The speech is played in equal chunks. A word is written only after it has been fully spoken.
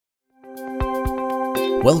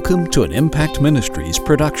Welcome to an Impact Ministries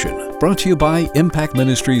production, brought to you by Impact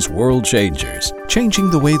Ministries World Changers,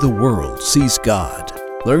 changing the way the world sees God.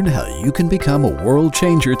 Learn how you can become a world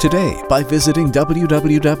changer today by visiting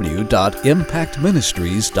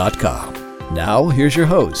www.impactministries.com. Now, here's your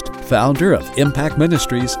host, founder of Impact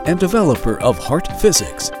Ministries and developer of Heart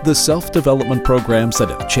Physics, the self-development programs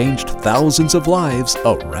that have changed thousands of lives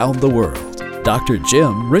around the world, Dr.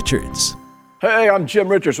 Jim Richards. Hey, I'm Jim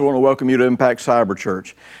Richards. I want to welcome you to Impact Cyber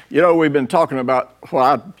Church. You know, we've been talking about what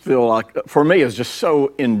I feel like, for me, is just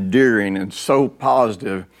so endearing and so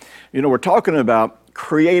positive. You know, we're talking about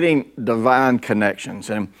creating divine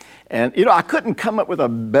connections. And you know, I couldn't come up with a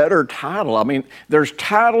better title. I mean, there's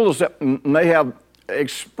titles that may have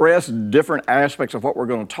expressed different aspects of what we're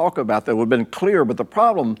going to talk about that would have been clear, but the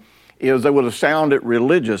problem is they would have sounded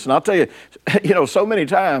religious. And I'll tell you, you know, so many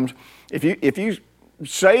times, if you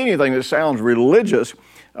say anything that sounds religious,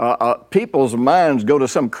 people's minds go to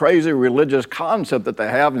some crazy religious concept that they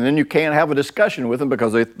have, and then you can't have a discussion with them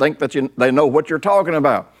because they think that they know what you're talking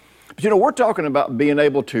about. But you know, we're talking about being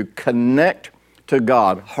able to connect to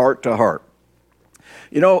God, heart to heart.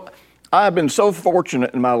 You know, I've been so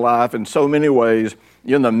fortunate in my life in so many ways,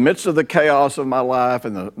 in the midst of the chaos of my life,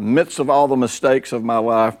 in the midst of all the mistakes of my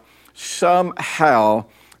life, somehow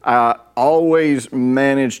I always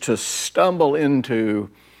managed to stumble into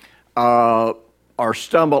or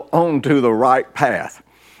stumble onto the right path.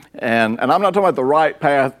 And I'm not talking about the right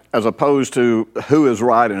path as opposed to who is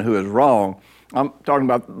right and who is wrong. I'm talking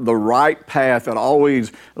about the right path that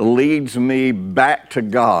always leads me back to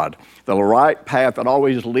God, the right path that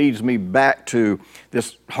always leads me back to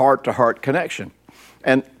this heart-to-heart connection.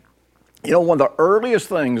 And, you know, one of the earliest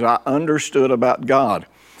things I understood about God,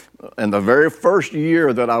 and the very first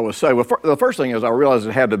year that I was saved, well, the first thing is I realized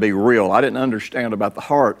it had to be real. I didn't understand about the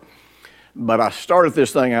heart, but I started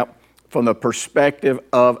this thing out from the perspective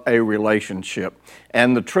of a relationship.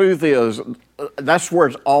 And the truth is, that's where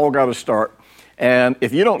it's all got to start. And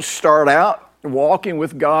if you don't start out walking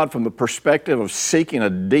with God from the perspective of seeking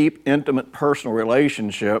a deep, intimate, personal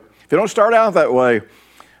relationship, if you don't start out that way,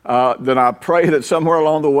 then I pray that somewhere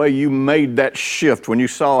along the way you made that shift when you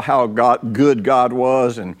saw how good God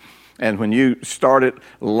was and when you started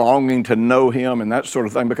longing to know Him and that sort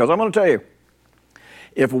of thing. Because I'm going to tell you,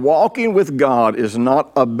 if walking with God is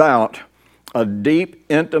not about a deep,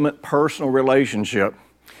 intimate, personal relationship,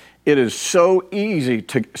 it is so easy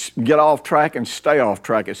to get off track and stay off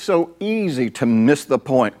track. It's so easy to miss the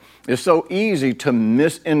point. It's so easy to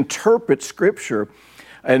misinterpret Scripture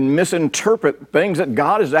and misinterpret things that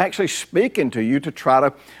God is actually speaking to you to try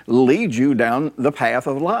to lead you down the path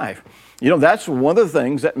of life. You know, that's one of the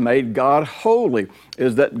things that made God holy,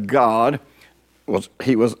 is that God was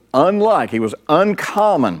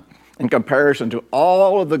uncommon in comparison to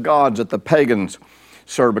all of the gods that the pagans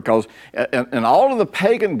served, because in all of the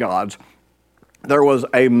pagan gods, there was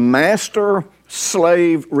a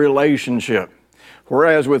master-slave relationship.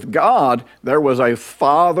 Whereas with God, there was a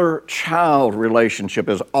father-child relationship.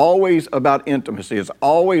 It's always about intimacy. It's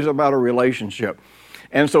always about a relationship.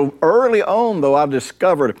 And so early on, though, I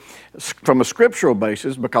discovered from a scriptural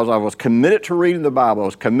basis, because I was committed to reading the Bible, I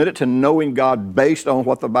was committed to knowing God based on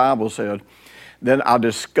what the Bible said, then I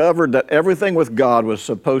discovered that everything with God was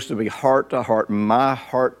supposed to be heart to heart, my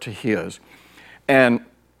heart to His. And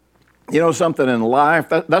you know something, in life,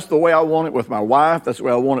 that's the way I want it with my wife, that's the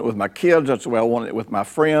way I want it with my kids, that's the way I want it with my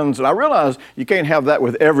friends. And I realize you can't have that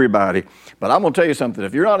with everybody. But I'm going to tell you something,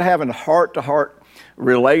 if you're not having heart-to-heart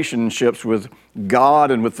relationships with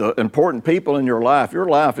God and with the important people in your life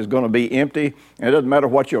is going to be empty. And it doesn't matter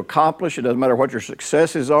what you accomplish, it doesn't matter what your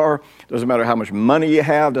successes are, it doesn't matter how much money you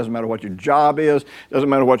have, it doesn't matter what your job is, it doesn't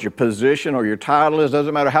matter what your position or your title is, it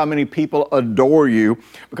doesn't matter how many people adore you,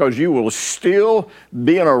 because you will still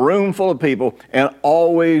be in a room full of people and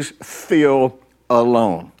always feel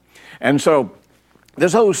alone. And so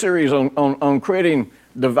this whole series on creating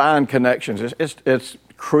divine connections, it's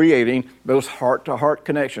creating those heart-to-heart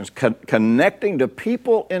connections, connecting to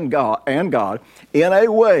people in God in a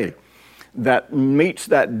way that meets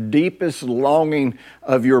that deepest longing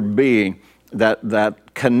of your being, that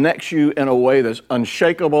connects you in a way that's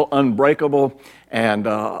unshakable, unbreakable, and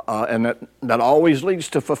that always leads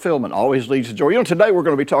to fulfillment, always leads to joy. You know, today we're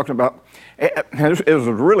going to be talking about, it was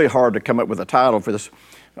really hard to come up with a title for this.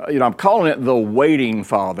 You know, I'm calling it The Waiting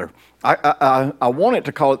Father. I wanted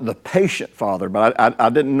to call it The Patient Father, but I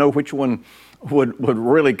didn't know which one would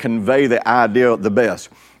really convey the idea the best.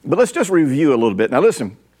 But let's just review a little bit. Now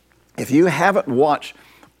listen, if you haven't watched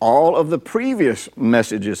all of the previous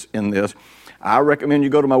messages in this, I recommend you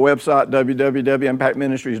go to my website,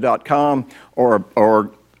 www.impactministries.com,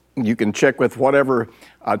 or You can check with whatever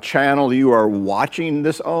channel you are watching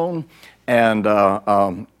this on, and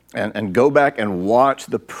go back and watch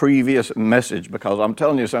the previous message, because I'm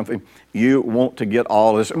telling you something, you want to get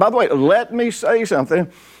all this. And by the way, let me say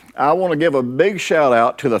something. I want to give a big shout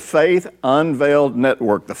out to the Faith Unveiled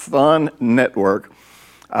Network, the FUN Network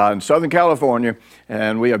in Southern California,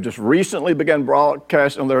 and we have just recently begun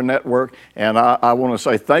broadcasting on their network, and I want to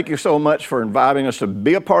say thank you so much for inviting us to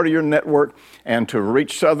be a part of your network and to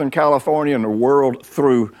reach Southern California and the world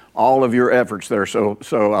through all of your efforts there. So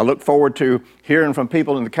I look forward to hearing from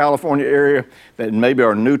people in the California area that maybe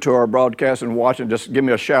are new to our broadcast and watching. Just give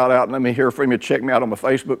me a shout out and let me hear from you. Check me out on my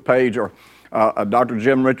Facebook page, or Dr.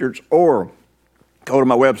 Jim Richards, or go to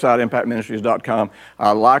my website, impactministries.com.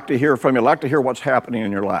 I'd like to hear from you. I'd like to hear what's happening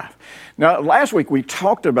in your life. Now, last week we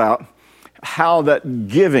talked about how that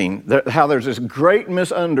giving, how there's this great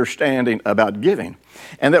misunderstanding about giving,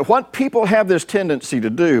 and that what people have this tendency to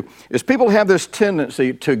do is people have this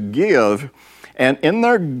tendency to give, and in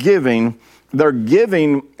their giving, they're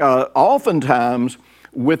giving oftentimes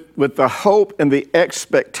with the hope and the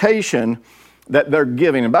expectation that they're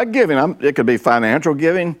giving. And by giving, it could be financial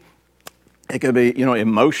giving, it could be,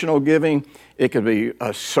 emotional giving, it could be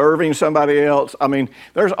serving somebody else. I mean,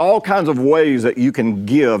 there's all kinds of ways that you can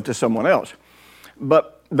give to someone else.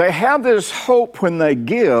 But they have this hope when they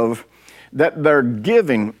give that their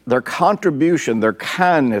giving, their contribution, their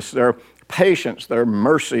kindness, their patience, their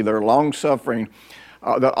mercy, their long-suffering,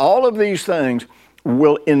 that all of these things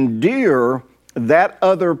will endear that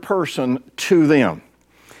other person to them.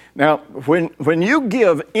 Now, when you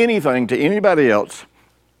give anything to anybody else,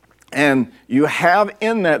 and you have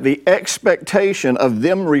in that the expectation of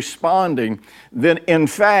them responding, then in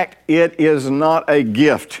fact, it is not a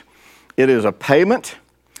gift. It is a payment,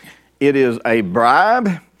 it is a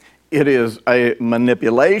bribe, it is a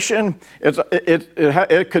manipulation,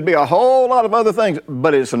 it could be a whole lot of other things,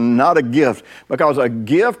 but it's not a gift, because a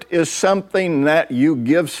gift is something that you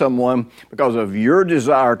give someone because of your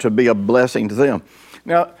desire to be a blessing to them.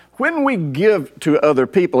 Now, when we give to other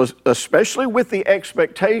people, especially with the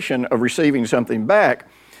expectation of receiving something back,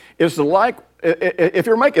 it's like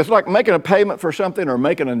making a payment for something or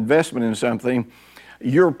making an investment in something.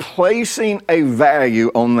 You're placing a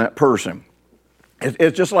value on that person.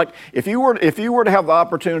 It's just like if you were to have the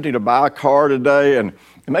opportunity to buy a car today, and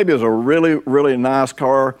maybe it was a really, really nice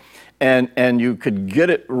car, and you could get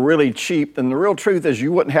it really cheap, then the real truth is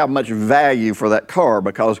you wouldn't have much value for that car,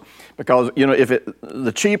 because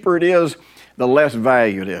the cheaper it is, the less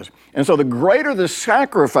value it is. And so the greater the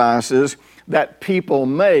sacrifices that people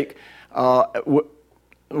make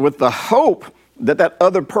with the hope that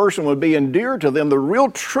other person would be endeared to them, the real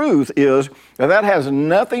truth is that has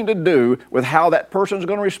nothing to do with how that person is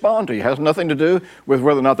going to respond to you. It has nothing to do with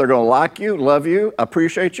whether or not they're going to like you, love you,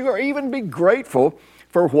 appreciate you, or even be grateful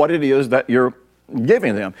for what it is that you're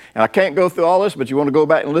giving them. And I can't go through all this, but you want to go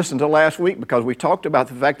back and listen to last week, because we talked about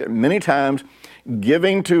the fact that many times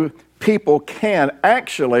giving to people can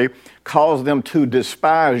actually cause them to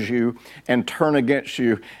despise you and turn against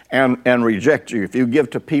you and reject you. If you give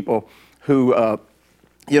to people who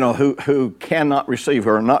cannot receive, who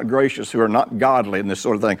are not gracious, who are not godly, and this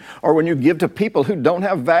sort of thing, or when you give to people who don't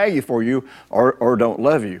have value for you or don't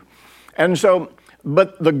love you. And so,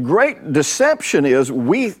 but the great deception is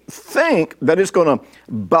we think that it's going to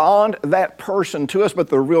bond that person to us, but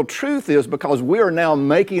the real truth is, because we are now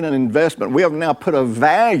making an investment, we have now put a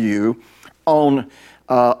value on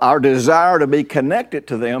our desire to be connected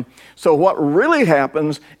to them. So what really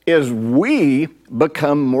happens is we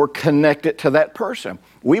become more connected to that person.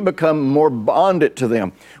 We become more bonded to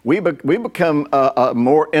them. We become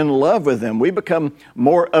more in love with them. We become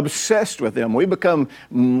more obsessed with them. We become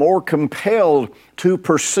more compelled to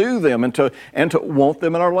pursue them and to want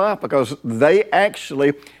them in our life, because they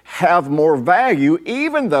actually have more value,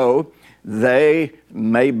 even though they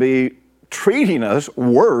may be treating us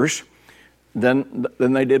worse than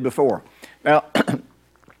they did before. Now,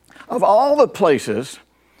 of all the places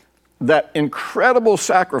that incredible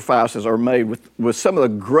sacrifices are made with some of the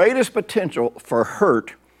greatest potential for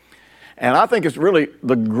hurt, and I think it's really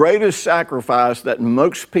the greatest sacrifice that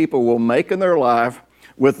most people will make in their life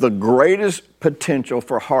with the greatest potential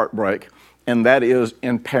for heartbreak, and that is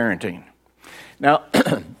in parenting. Now,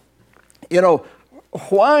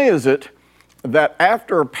 why is it that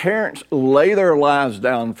after parents lay their lives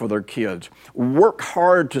down for their kids, work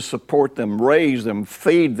hard to support them, raise them,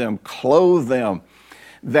 feed them, clothe them,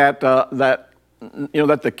 that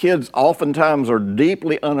that the kids oftentimes are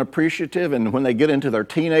deeply unappreciative, and when they get into their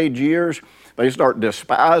teenage years, they start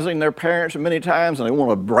despising their parents many times, and they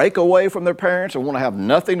want to break away from their parents and want to have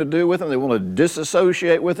nothing to do with them. They want to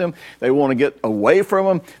disassociate with them. They want to get away from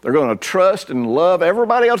them. They're going to trust and love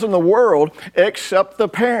everybody else in the world except the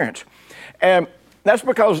parents. And that's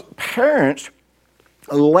because parents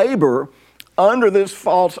labor under this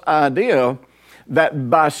false idea that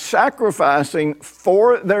by sacrificing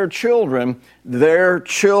for their children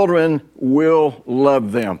will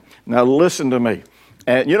love them. Now listen to me.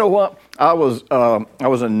 And you know what? I was an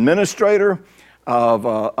administrator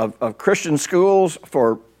of Christian schools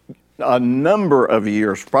for a number of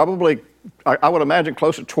years, probably I would imagine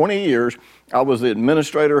close to 20 years. I was the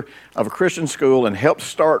administrator of a Christian school and helped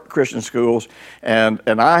start Christian schools. And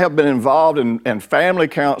I have been involved in family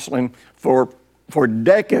counseling for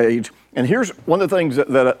decades. And here's one of the things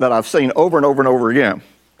that I've seen over and over and over again.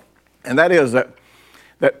 And that is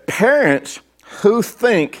that parents who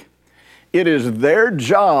think it is their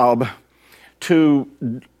job to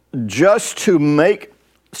make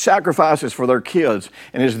sacrifices for their kids,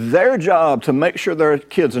 and it's their job to make sure their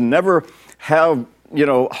kids never have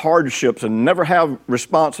hardships and never have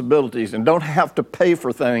responsibilities and don't have to pay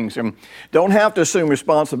for things and don't have to assume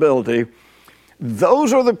responsibility.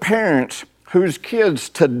 Those are the parents whose kids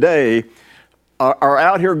today are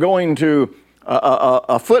out here going to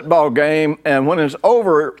a football game, and when it's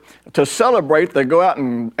over, to celebrate, they go out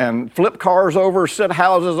and flip cars over, set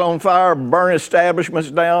houses on fire, burn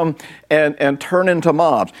establishments down, and turn into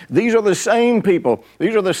mobs. These are the same people.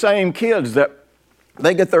 These are the same kids that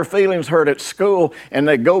they get their feelings hurt at school and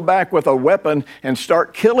they go back with a weapon and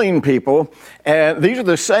start killing people. And these are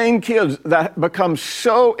the same kids that become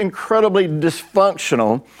so incredibly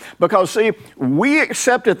dysfunctional because, see, we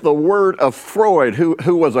accepted the word of Freud,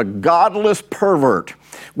 who was a godless pervert.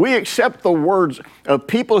 We accept the words of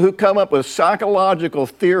people who come up with psychological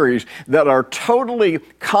theories that are totally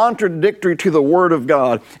contradictory to the Word of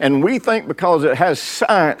God. And we think because it has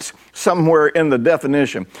science somewhere in the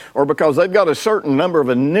definition, or because they've got a certain number of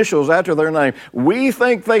initials after their name, we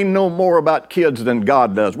think they know more about kids than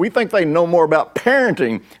God does. We think they know more about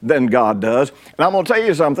parenting than God does. And I'm going to tell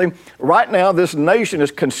you something. Right now, this nation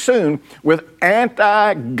is consumed with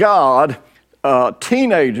anti-God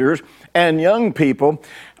teenagers and young people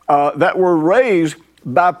that were raised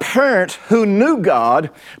by parents who knew God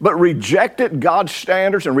but rejected God's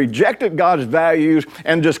standards and rejected God's values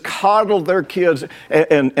and just coddled their kids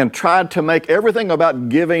and tried to make everything about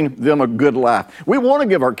giving them a good life. We want to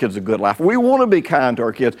give our kids a good life. We want to be kind to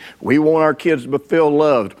our kids. We want our kids to feel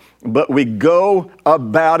loved, but we go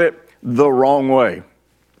about it the wrong way.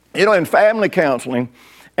 In family counseling,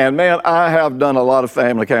 and man, I have done a lot of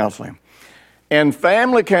family counseling. In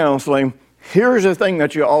family counseling, here's the thing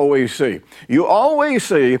that you always see. You always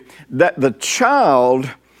see that the child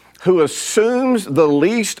who assumes the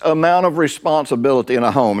least amount of responsibility in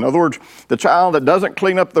a home, in other words, the child that doesn't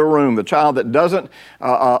clean up their room, the child that doesn't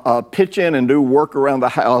pitch in and do work around the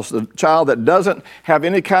house, the child that doesn't have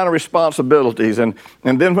any kind of responsibilities, and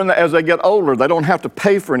then as they get older, they don't have to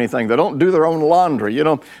pay for anything. They don't do their own laundry. They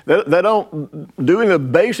don't do any of the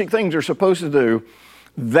basic things they're supposed to do.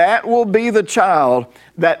 That will be the child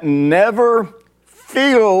that never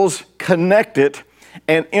feels connected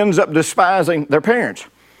and ends up despising their parents.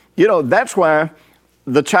 That's why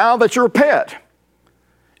the child that's your pet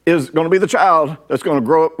is going to be the child that's going to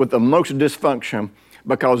grow up with the most dysfunction,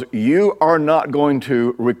 because you are not going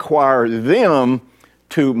to require them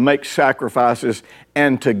to make sacrifices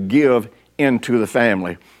and to give into the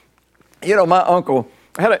family. My uncle,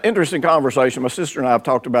 I had an interesting conversation. My sister and I have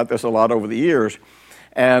talked about this a lot over the years.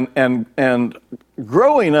 And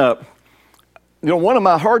growing up, one of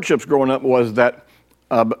my hardships growing up was that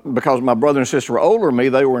because my brother and sister were older than me,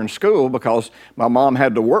 they were in school because my mom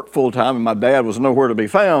had to work full time and my dad was nowhere to be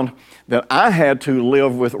found, that I had to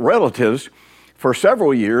live with relatives for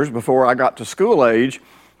several years before I got to school age.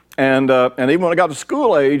 And even when I got to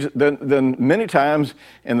school age, then many times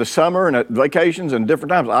in the summer and at vacations and different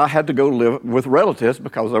times, I had to go live with relatives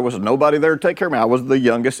because there was nobody there to take care of me. I was the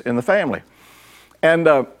youngest in the family. And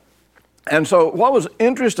so what was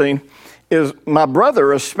interesting is my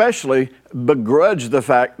brother especially begrudged the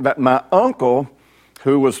fact that my uncle,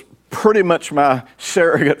 who was pretty much my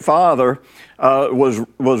surrogate father,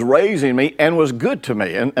 was raising me and was good to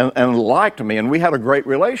me and liked me, and we had a great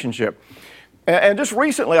relationship. And just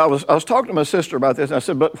recently I was talking to my sister about this, and I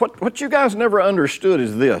said, but what you guys never understood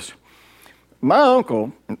is this. My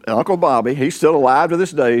uncle, Uncle Bobby, he's still alive to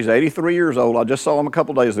this day. He's 83 years old. I just saw him a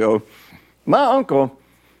couple days ago. My uncle,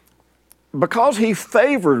 because he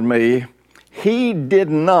favored me, he did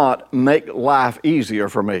not make life easier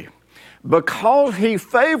for me. Because he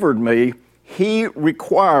favored me, he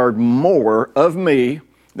required more of me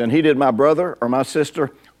than he did my brother or my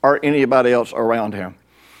sister or anybody else around him.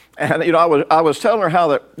 And, I was telling her how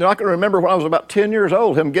that, I can remember when I was about 10 years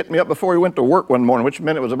old, him getting me up before he went to work one morning, which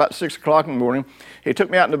meant it was about 6 o'clock in the morning. He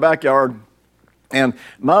took me out in the backyard, and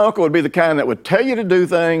my uncle would be the kind that would tell you to do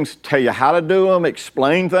things, tell you how to do them,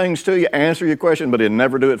 explain things to you, answer your question, but he'd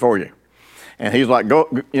never do it for you. And he's like, go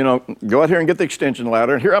out here and get the extension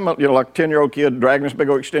ladder. And here I'm, like a 10-year-old kid dragging this big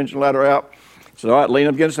old extension ladder out. So, all right, lean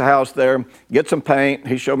up against the house there, get some paint.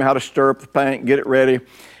 He showed me how to stir up the paint, get it ready.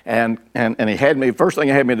 And he had me, first thing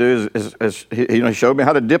he had me do is he showed me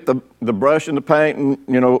how to dip the brush in the paint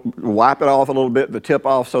and, wipe it off a little bit, the tip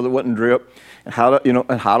off so that it wouldn't drip, and how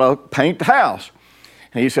to paint the house.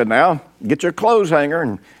 And he said, now, get your clothes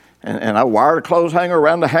hanger. And I wired a clothes hanger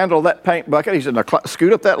around the handle of that paint bucket. He said, now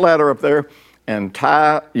scoot up that ladder up there and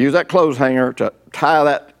use that clothes hanger to tie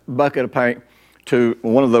that bucket of paint to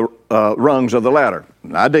one of the rungs of the ladder.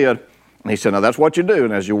 And I did. And he said, now that's what you do.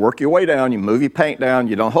 And as you work your way down, you move your paint down.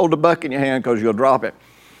 You don't hold the bucket in your hand because you'll drop it.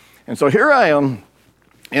 And so here I am,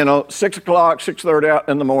 6 o'clock, 6:30 out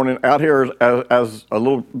in the morning, out here as a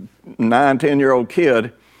little 9, 10-year-old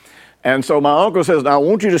kid. And so my uncle says, now I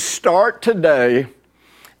want you to start today,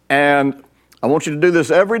 and I want you to do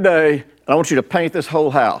this every day, and I want you to paint this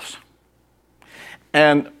whole house.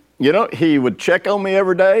 And, he would check on me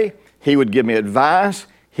every day. He would give me advice.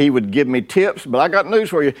 He would give me tips. But I got news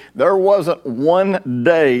for you. There wasn't one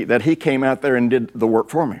day that he came out there and did the work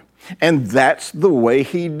for me. And that's the way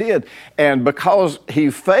he did. And because he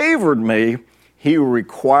favored me, he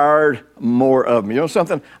required more of me. You know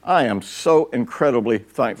something? I am so incredibly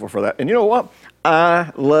thankful for that. And you know what?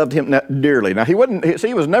 I loved him dearly. Now, he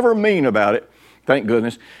was never mean about it, thank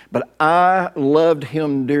goodness, but I loved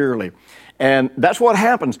him dearly. And that's what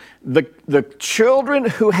happens. The children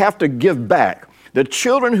who have to give back, the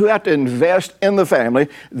children who have to invest in the family,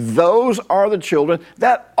 those are the children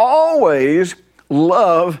that always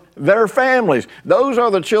love their families. Those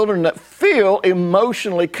are the children that feel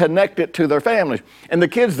emotionally connected to their families. And the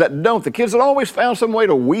kids that don't, the kids that always found some way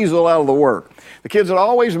to weasel out of the work, the kids that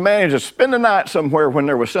always managed to spend the night somewhere when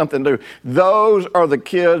there was something to do, those are the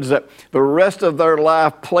kids that the rest of their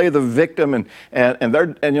life play the victim and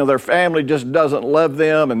their family just doesn't love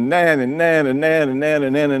them and nan and nan and nan and nan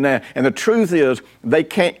and nan and nan. And the truth is they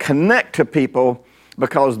can't connect to people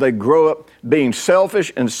because they grow up being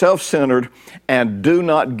selfish and self-centered and do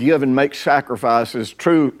not give and make sacrifices,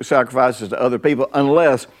 true sacrifices to other people,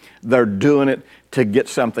 unless they're doing it to get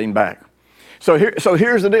something back. So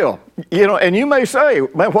here's the deal. And you may say,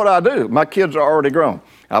 man, what do I do? My kids are already grown.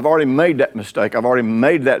 I've already made that mistake. I've already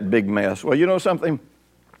made that big mess. Well, you know something?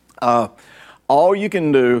 All you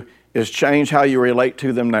can do is change how you relate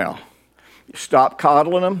to them now. Stop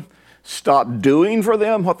coddling them. Stop doing for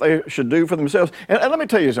them what they should do for themselves. And let me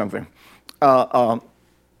tell you something.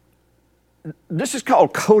 This is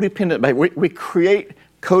called codependent behavior. We create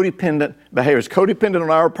codependent behavior. It's codependent on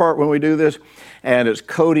our part when we do this, and it's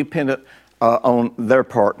codependent on their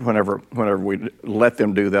part whenever we let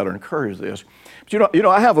them do that or encourage this. But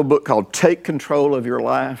I have a book called Take Control of Your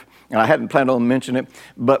Life, and I hadn't planned on mentioning it,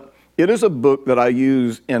 but it is a book that I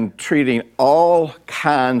use in treating all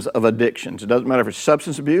kinds of addictions. It doesn't matter if it's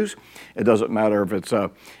substance abuse. It doesn't matter if it's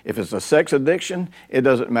a sex addiction. It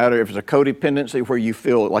doesn't matter if it's a codependency where you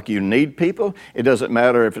feel like you need people. It doesn't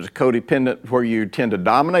matter if it's a codependent where you tend to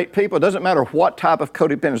dominate people. It doesn't matter what type of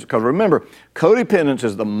codependence, because remember, codependence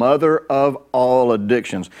is the mother of all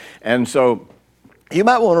addictions. And so you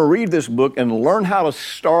might want to read this book and learn how to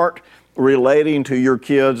start relating to your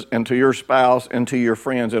kids and to your spouse and to your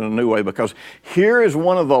friends in a new way, because here is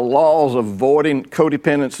one of the laws of avoiding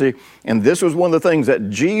codependency, and this was one of the things that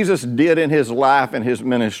Jesus did in his life and his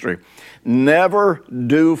ministry. Never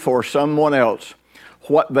do for someone else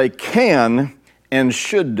what they can and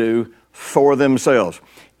should do for themselves.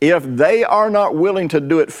 If they are not willing to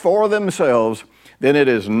do it for themselves, then it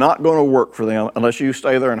is not going to work for them unless you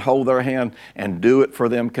stay there and hold their hand and do it for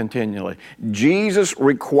them continually. Jesus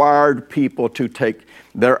required people to take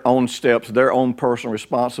their own steps, their own personal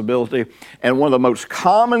responsibility. And one of the most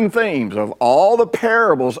common themes of all the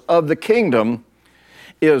parables of the kingdom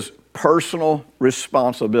is personal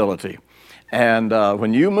responsibility. And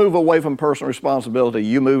when you move away from personal responsibility,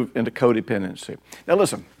 you move into codependency. Now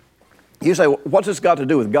listen, you say, well, what's this got to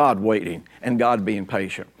do with God waiting and God being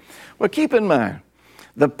patient? Well, keep in mind,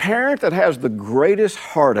 the parent that has the greatest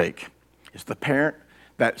heartache is the parent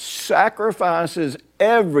that sacrifices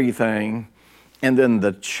everything and then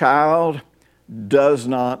the child does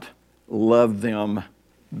not love them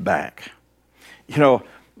back. You know,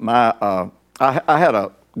 I had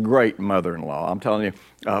a great mother-in-law. I'm telling you,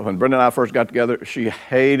 when Brenda and I first got together, she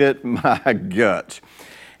hated my guts.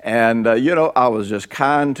 And, you know, I was just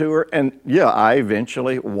kind to her. And, yeah, I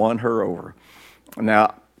eventually won her over.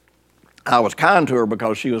 Now, I was kind to her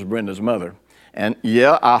because she was Brenda's mother. And,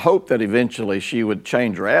 yeah, I hope that eventually she would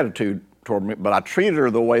change her attitude toward me. But I treated her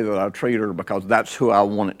the way that I treat her because that's who I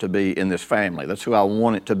want it to be in this family. That's who I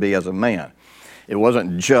want it to be as a man. It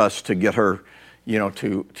wasn't just to get her, you know,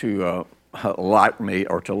 to like me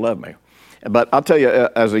or to love me. But I'll tell you,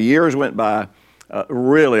 as the years went by,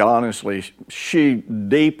 really, honestly, she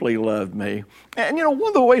deeply loved me. And, you know, one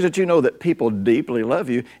of the ways that you know that people deeply love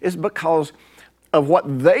you is because of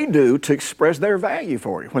what they do to express their value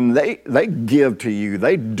for you. When they give to you,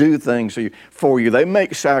 they do things for you, they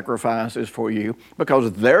make sacrifices for you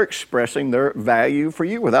because they're expressing their value for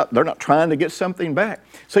you they're not trying to get something back.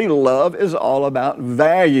 See, love is all about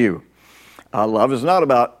value. Love is not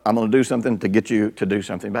about, I'm going to do something to get you to do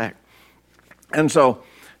something back. And so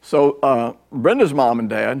Brenda's mom and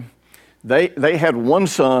dad, they had one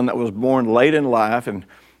son that was born late in life, and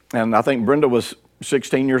I think Brenda was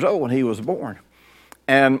 16 years old when he was born.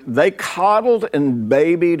 And they coddled and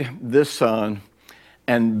babied this son,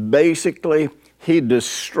 and basically he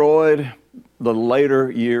destroyed the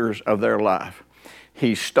later years of their life.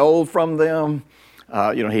 He stole from them.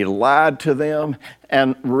 You know, he lied to them,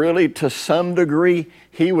 and really, to some degree,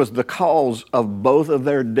 he was the cause of both of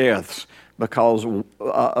their deaths because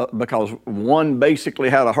one basically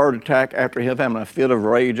had a heart attack after him having a fit of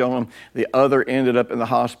rage on him. The other ended up in the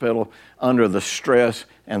hospital under the stress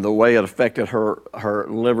and the way it affected her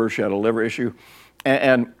liver. She had a liver issue,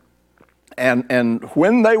 and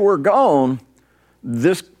when they were gone,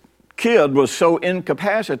 this kid was so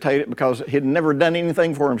incapacitated because he'd never done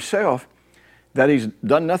anything for himself that he's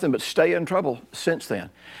done nothing but stay in trouble since then.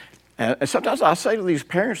 And sometimes I say to these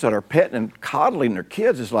parents that are petting and coddling their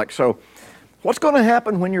kids, it's like, so what's going to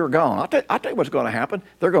happen when you're gone? I'll tell you what's going to happen.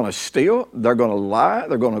 They're going to steal, they're going to lie,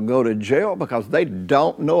 they're going to go to jail because they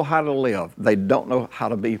don't know how to live. They don't know how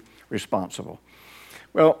to be responsible.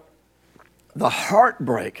 Well, the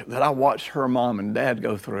heartbreak that I watched her mom and dad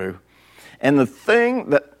go through, and the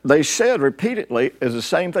thing that they said repeatedly is the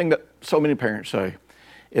same thing that so many parents say,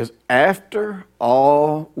 is after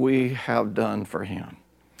all we have done for him,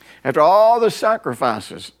 after all the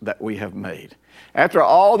sacrifices that we have made, after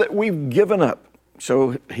all that we've given up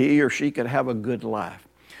so he or she could have a good life.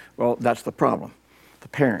 Well, that's the problem. The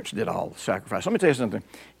parents did all the sacrifice. Let me tell you something.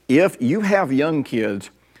 If you have young kids,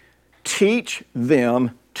 teach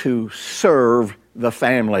them to serve the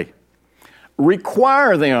family.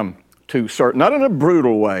 Require them to serve, not in a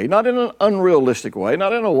brutal way, not in an unrealistic way,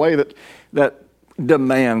 not in a way that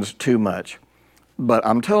demands too much. But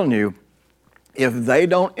I'm telling you, if they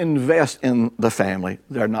don't invest in the family,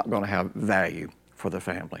 they're not going to have value for the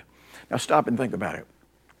family. Now stop and think about it.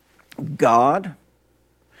 God,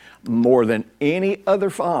 more than any other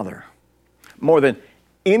father, more than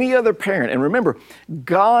any other parent, and remember,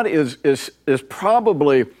 God is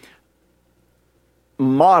probably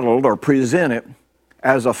modeled or presented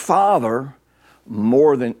as a father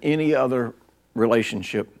more than any other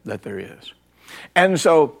relationship that there is. And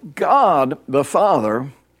so God, the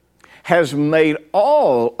Father, has made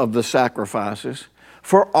all of the sacrifices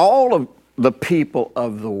for all of the people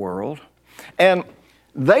of the world, and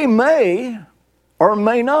they may or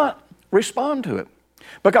may not respond to it.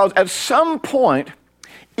 Because at some point,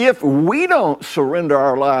 if we don't surrender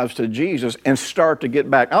our lives to Jesus and start to get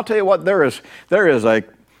back, I'll tell you what, there is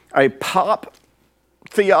a pop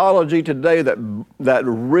theology today that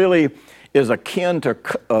really is akin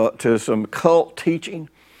to some cult teaching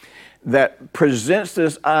that presents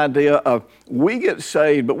this idea of we get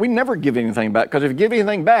saved, but we never give anything back. Because if you give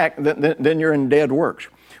anything back, then you're in dead works.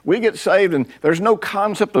 We get saved and there's no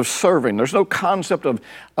concept of serving. There's no concept of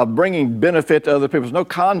bringing benefit to other people. There's no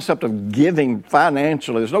concept of giving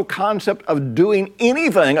financially. There's no concept of doing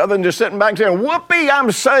anything other than just sitting back and saying, whoopee,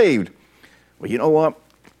 I'm saved. Well, you know what?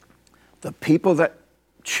 The people that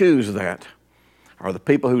choose that are the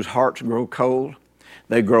people whose hearts grow cold.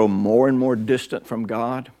 They grow more and more distant from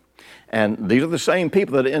God. And these are the same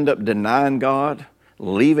people that end up denying God,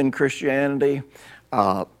 leaving Christianity,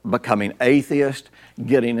 becoming atheist,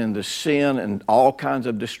 getting into sin and all kinds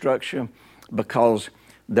of destruction, because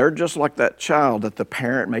they're just like that child that the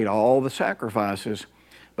parent made all the sacrifices,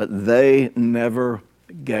 but they never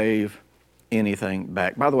gave anything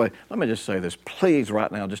back. By the way, let me just say this. Please,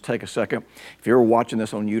 right now, just take a second. If you're watching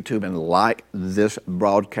this on YouTube and like this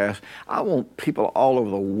broadcast, I want people all over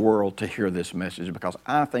the world to hear this message because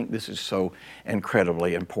I think this is so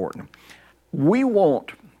incredibly important. We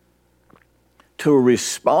want to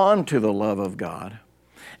respond to the love of God.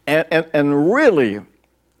 And really,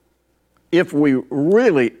 if we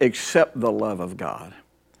really accept the love of God,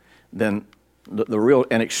 then the real,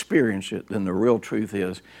 and experience it, then the real truth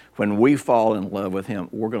is when we fall in love with Him,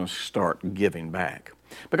 we're going to start giving back.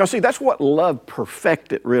 Because see, that's what love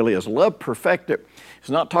perfected really is. Love perfected is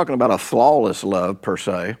not talking about a flawless love per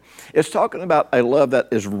se. It's talking about a love that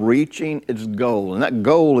is reaching its goal. And that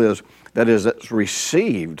goal is that it's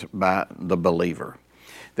received by the believer,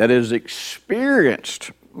 that is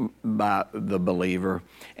experienced by the believer,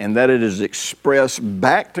 and that it is expressed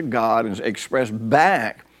back to God and expressed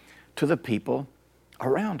back to the people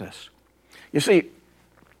around us. You see,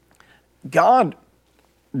 God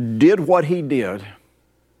did what He did,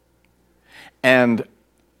 and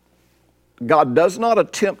God does not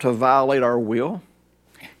attempt to violate our will.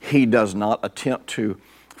 He does not attempt to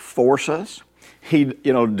force us. He,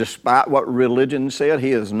 despite what religion said,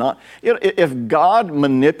 He is not. If God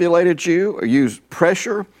manipulated you or used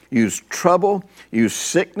pressure, used trouble, used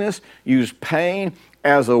sickness, used pain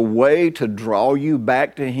as a way to draw you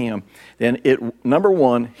back to Him, then number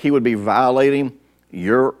one, He would be violating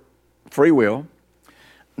your free will.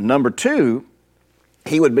 Number two,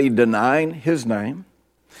 He would be denying His name.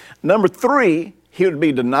 Number three, He would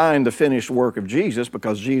be denying the finished work of Jesus,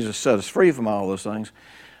 because Jesus set us free from all those things.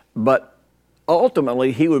 But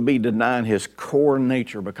ultimately, He would be denying His core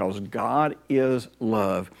nature, because God is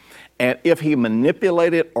love. And if He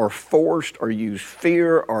manipulated or forced or used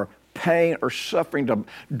fear or pain or suffering to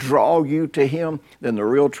draw you to Him, then the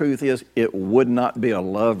real truth is it would not be a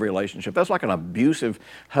love relationship. That's like an abusive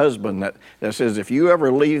husband that says, if you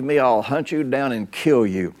ever leave me, I'll hunt you down and kill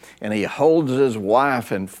you. And he holds his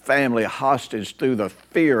wife and family hostage through the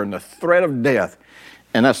fear and the threat of death.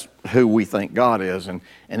 And that's who we think God is, and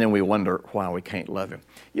then we wonder why we can't love Him.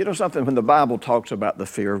 You know something, when the Bible talks about the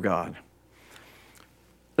fear of God,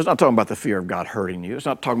 it's not talking about the fear of God hurting you. It's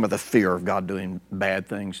not talking about the fear of God doing bad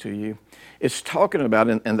things to you. It's talking about,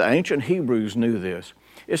 and the ancient Hebrews knew this,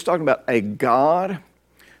 it's talking about a God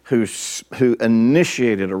who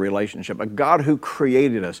initiated a relationship, a God who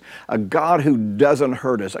created us, a God who doesn't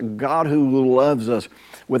hurt us, a God who loves us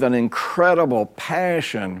with an incredible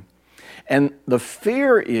passion. And the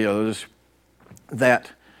fear is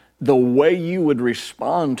that the way you would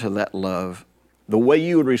respond to that love, the way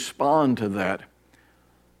you would respond to that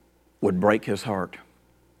would break His heart.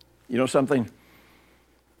 You know something?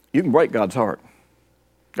 You can break God's heart.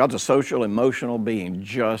 God's a social, emotional being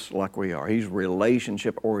just like we are. He's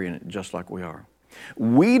relationship-oriented just like we are.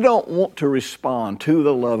 We don't want to respond to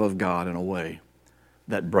the love of God in a way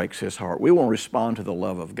that breaks His heart. We want to respond to the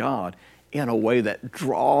love of God in a way that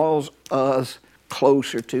draws us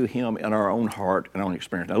closer to Him in our own heart and own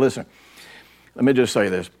experience. Now listen, let me just say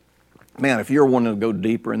this. Man, if you're wanting to go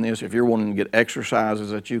deeper in this, if you're wanting to get exercises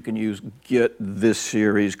that you can use, get this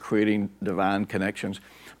series, Creating Divine Connections,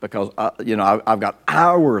 because I've got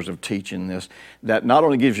hours of teaching this that not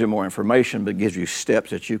only gives you more information, but gives you steps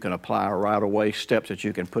that you can apply right away, steps that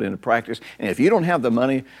you can put into practice. And if you don't have the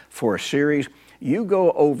money for a series, you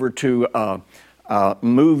go over to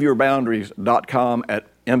moveyourboundaries.com at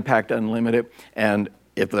Impact Unlimited, and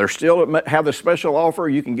if they're still have the special offer,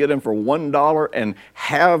 you can get them for $1 and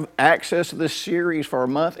have access to this series for a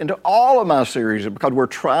month and to all of my series, because we're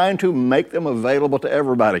trying to make them available to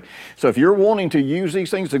everybody. So if you're wanting to use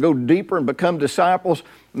these things to go deeper and become disciples,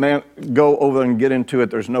 man, go over and get into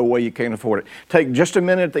it. There's no way you can't afford it. Take just a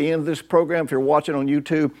minute at the end of this program, if you're watching on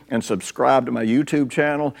YouTube, and subscribe to my YouTube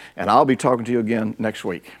channel, and I'll be talking to you again next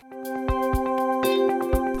week.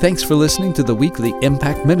 Thanks for listening to the weekly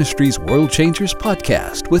Impact Ministries World Changers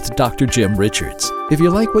podcast with Dr. Jim Richards. If you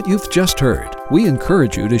like what you've just heard, we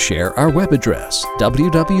encourage you to share our web address,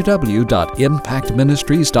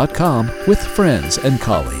 www.impactministries.com, with friends and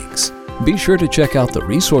colleagues. Be sure to check out the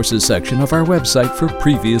resources section of our website for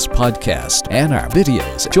previous podcasts and our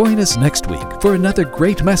videos. Join us next week for another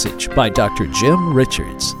great message by Dr. Jim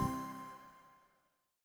Richards.